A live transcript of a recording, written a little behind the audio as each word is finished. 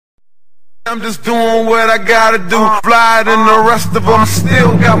I'm just doing what I gotta do. Fly than the rest of them,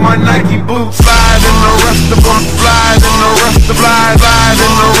 still got my Nike boots. Fly than the rest of them, fly than the rest of them, fly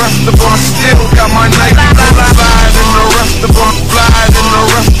than the rest of them, still got my Nike boots. Fly than the rest of them, fly than the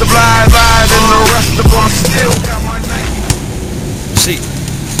rest of them, fly than the rest of them, still got my Nike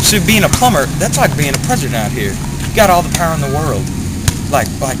boots. See, being a plumber, that's like being a president out here. You got all the power in the world. Like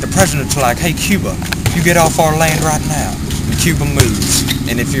the president's like, hey Cuba, you get off our land right now. And Cuba moves.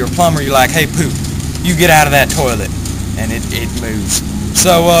 And if you're a plumber, you're like, hey poop, you get out of that toilet. And it moves.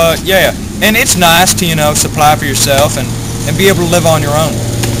 So, yeah. And it's nice to, supply for yourself and be able to live on your own.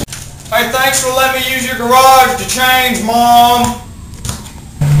 Hey, thanks for letting me use your garage to change, Mom.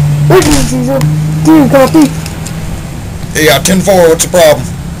 Thank you, Caesar. Do you copy? Yeah, 10-4, what's the problem?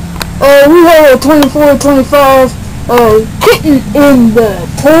 We have a 24-25 kitten in the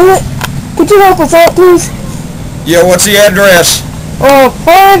toilet. Could you help us out, please? Yeah, what's the address?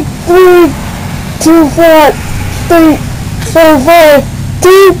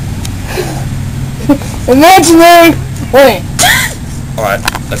 5325345 Imaginary Wait. Alright,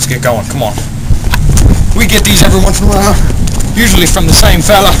 let's get going, come on. We get these every once in a while. Usually from the same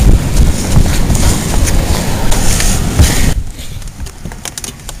fella.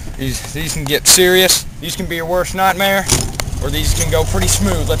 These can get serious. These can be your worst nightmare, or these can go pretty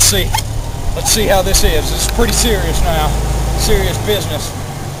smooth. Let's see. Let's see how this is. This is pretty serious now. Serious business.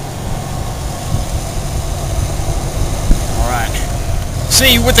 Alright.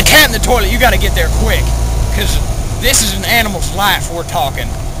 See, with the cat in the toilet, you gotta get there quick. Because this is an animal's life we're talking.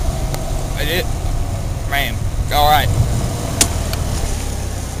 Man. Alright.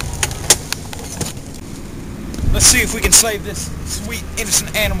 Let's see if we can save this sweet,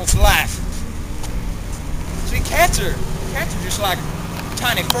 innocent animal's life. See, cats are just like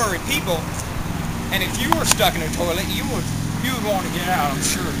tiny, furry people. And if you were stuck in a toilet, you would want to get out. I'm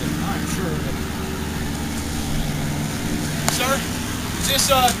sure of it. I'm sure of it. Sir, is this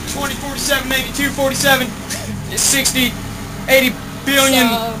 2047, maybe 247, 60, 80 billion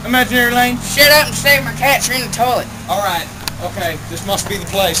imaginary lane? Shut up and save my cats are in the toilet. All right. Okay. This must be the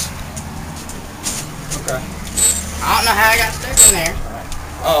place. Okay. I don't know how I got stuck in there.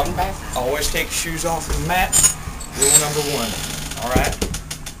 Alright. Always take your shoes off with the mat. Rule number 1. Alright.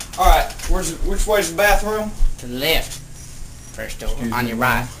 Alright. Which way's the bathroom? To the left. First door. On your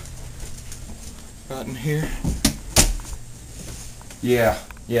right. Right in here. Yeah,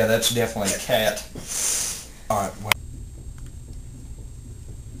 that's definitely a cat. Alright, wait.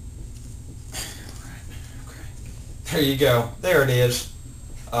 There you go. There it is.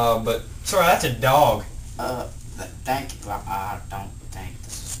 But, sorry, that's a dog. Thank you. I don't think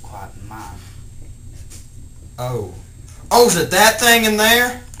this is quite mine. Oh, is it that thing in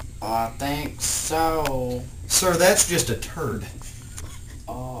there? I think so. Sir, that's just a turd.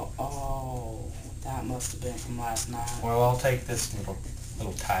 That must have been from last night. Well, I'll take this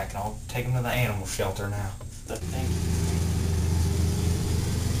little tack and I'll take him to the animal shelter now. Thank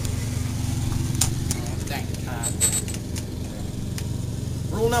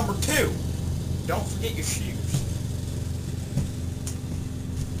you. Rule number 2. Don't forget your shoes.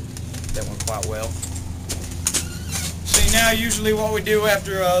 That went quite well. See, now usually what we do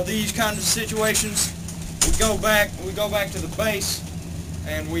after these kinds of situations, we go back to the base,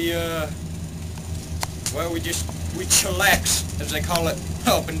 and we chillax, as they call it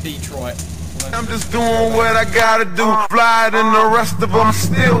up in Detroit. I'm just doing what I gotta do. Fly than the rest of them,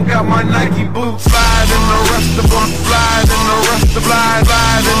 still got my Nike boots. Fly than the rest of them, fly than the rest of them,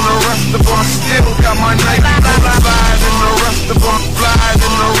 fly than the rest of them, still got my Nike